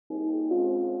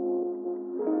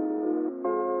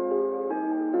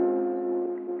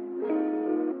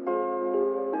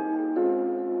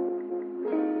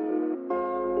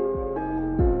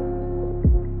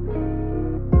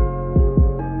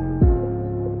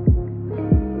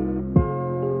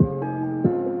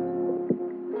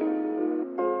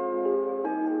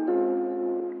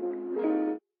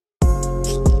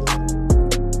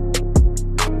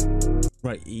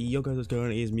going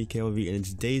on? It is me, KLV, and in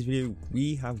today's video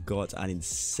we have got an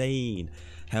insane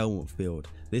helminth build.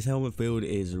 This helminth build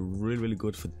is really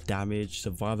good for damage,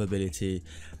 survivability,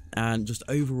 and just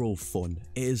overall fun.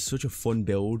 It is such a fun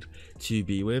build to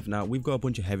be with. Now we've got a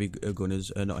bunch of heavy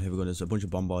gunners, not heavy gunners, a bunch of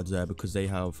bombards there because they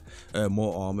have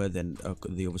more armor than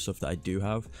the other stuff that I do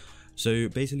have. So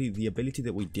basically the ability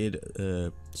that we did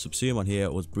subsume on here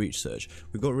was breach surge.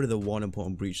 We got rid of the one and put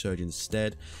on breach surge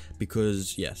instead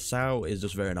because yeah, Sao is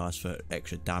just very nice for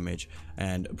extra damage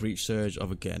and breach surge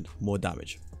of again more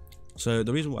damage. So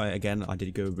the reason why again I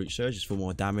did go with breach surge is for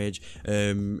more damage.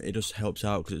 It just helps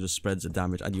out because it just spreads the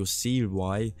damage, and you'll see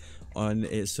why on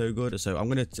it's so good. So I'm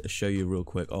going to show you real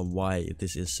quick on why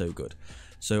this is so good.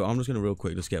 So I'm just going to real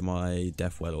quick just get my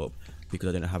death well up because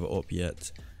I didn't have it up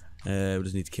yet. We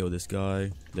just need to kill this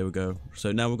guy. There we go.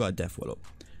 So now we've got a death well up.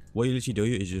 What you literally do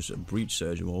is just breach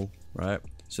surge them all, right?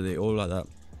 So they all like that.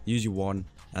 Use your one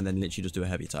and then literally just do a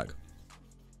heavy attack.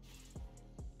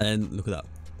 And look at that,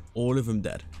 all of them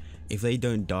dead. If they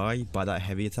don't die by that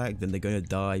heavy attack, then they're going to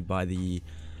die by the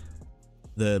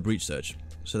breach surge.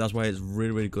 So that's why it's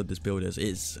really good. This build is,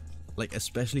 it's like,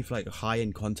 especially for like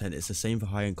high-end content, it's the same for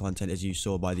high-end content as you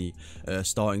saw by the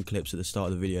starting clips at the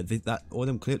start of the video. That all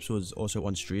them clips was also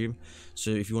on stream,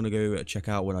 so if you want to go check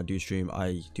out when I do stream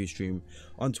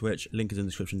on Twitch, link is in the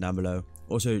description down below.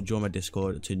 Also join my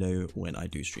Discord to know when I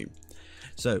do stream.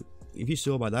 So if you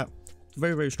saw by that,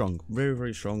 very strong,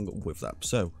 very strong with that.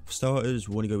 So for starters,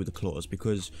 we want to go with the claws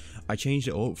because I changed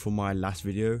it up from my last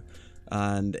video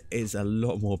and it's a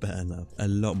lot more better now, a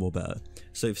lot more better.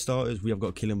 So for starters, we have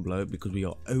got kill and blow because we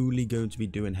are only going to be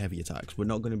doing heavy attacks. We're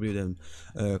not going to be doing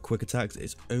quick attacks.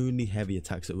 It's only heavy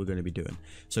attacks that we're going to be doing.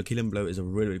 So kill and blow is a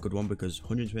really good one because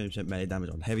 120% melee damage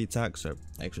on heavy attacks, so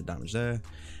extra damage there.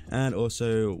 And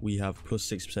also we have plus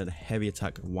 6% heavy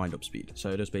attack wind up speed,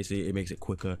 so just basically it makes it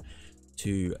quicker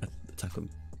to attack them.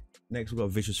 Next we've got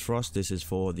Vicious Frost. This is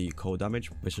for the cold damage.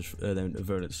 Then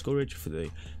Virulent Scourge for the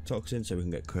toxin, so we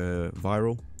can get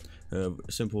viral,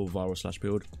 simple viral slash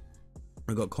build.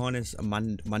 We've got Carnus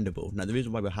Mandible. Now the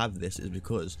reason why we have this is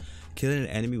because killing an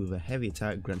enemy with a heavy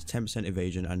attack grants 10%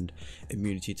 evasion and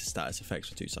immunity to status effects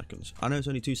for 2 seconds. I know it's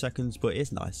only 2 seconds, but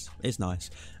it's nice. It's nice.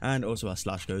 And also our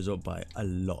slash goes up by a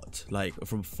lot, like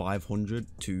from 500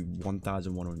 to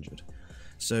 1100.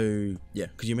 So yeah,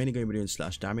 because you're mainly going to be doing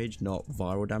slash damage, not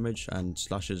viral damage, and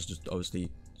slash is just obviously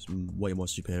way more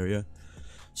superior.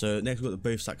 So next we've got the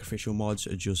both sacrificial mods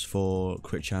just for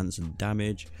crit chance and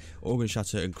damage, organ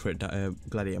shatter and crit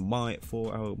gladiator might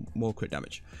for our more crit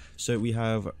damage. So we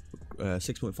have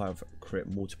 6.5 crit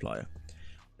multiplier.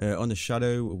 On the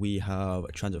shadow we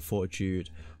have transit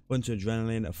fortitude, hunter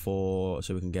adrenaline for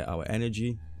so we can get our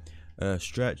energy,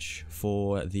 stretch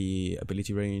for the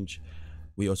ability range.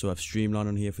 We also have Streamline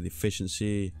on here for the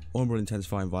efficiency, Umbral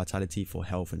Intensifying Vitality for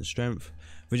health and strength,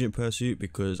 Vigilant Pursuit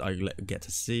because I get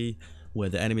to see where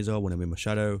the enemies are when I'm in my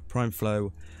shadow, Prime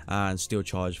Flow, and Steel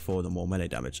Charge for the more melee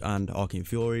damage, and Arcane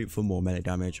Fury for more melee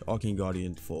damage, Arcane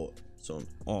Guardian for some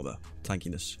armor,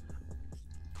 tankiness.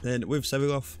 Then with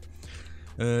sevagoth,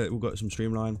 we've got some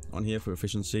Streamline on here for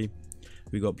efficiency.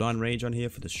 We got Blind Range on here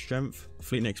for the strength,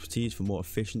 Fleet and Expertise for more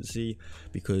efficiency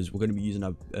because we're going to be using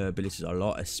our abilities a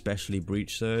lot, especially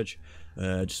Breach Surge,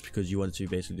 just because you want to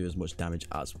basically do as much damage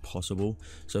as possible.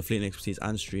 So Fleet and Expertise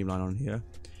and Streamline on here.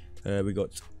 We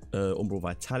got Umbral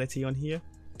Vitality on here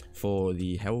for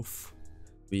the health.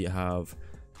 We have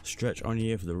Stretch on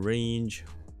here for the range,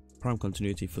 Prime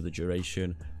Continuity for the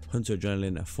duration, Hunter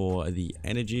Adrenaline for the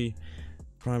energy,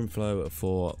 Prime Flow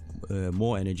for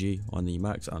more energy on the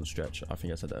max, and stretch, I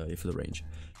think I said that earlier, for the range.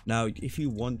 Now if you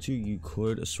want to, you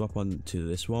could swap on to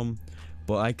this one,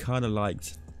 but I kind of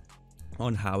liked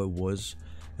on how it was.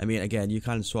 I mean, again, you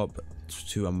can swap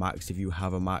to a max if you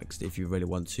have a maxed, if you really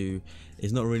want to.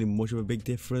 It's not really much of a big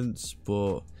difference,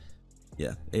 but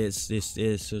yeah, it's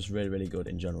just really good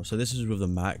in general. So this is with the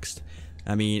maxed.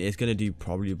 I mean, it's gonna do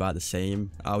probably about the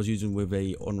same. I was using with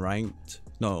a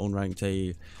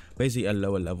basically a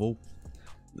lower level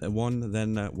one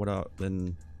than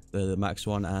the max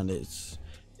one, and it's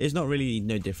not really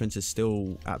no difference. It's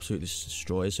still absolutely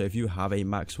destroys. So if you have a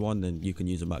max one, then you can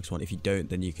use a max one. If you don't,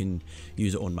 then you can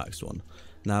use an unmaxed one.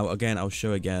 Now again, I'll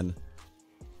show again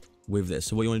with this.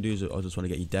 So what you want to do is I just want to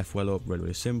get your death well up.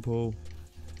 Really simple.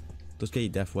 Just get your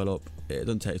death well up. It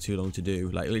doesn't take too long to do.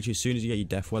 Like literally as soon as you get your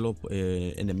death well up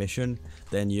in the mission,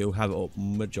 then you'll have it up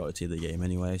majority of the game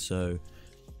anyway, so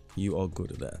you are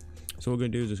good at that. So what we're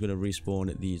going to do is just going to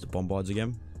respawn these bombards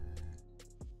again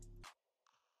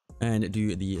and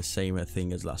do the same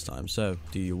thing as last time. So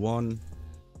do your one,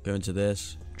 go into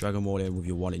this, drag them all in with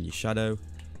your one in your shadow,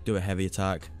 do a heavy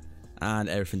attack, and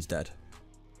everything's dead.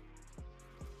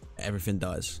 everything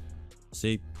dies.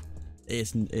 See,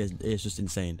 it's just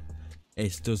insane.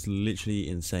 It's just literally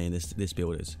insane, this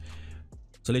build is.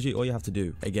 So literally all you have to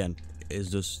do again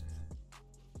is just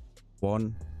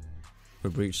 1 for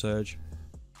breach surge,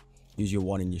 use your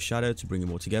 1 in your shadow to bring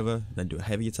them all together, then do a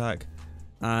heavy attack,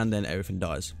 and then everything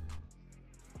dies.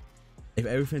 If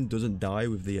everything doesn't die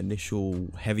with the initial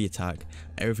heavy attack,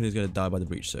 everything is going to die by the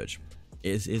breach surge.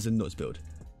 It is a nuts build.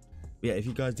 But yeah, if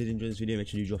you guys did enjoy this video, make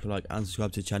sure you drop a like and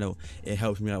subscribe to the channel. It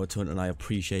helps me out a ton and I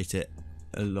appreciate it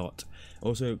a lot.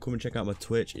 Also, come and check out my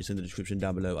Twitch, it's in the description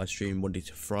down below. I stream Monday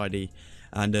to Friday,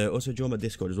 and also join my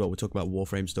Discord as well. We talk about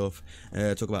warframe stuff,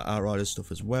 talk about Outriders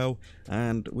stuff as well,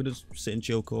 and we just sit and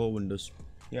chill call and just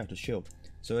chill.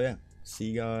 So yeah, see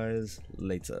you guys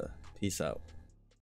later. Peace out.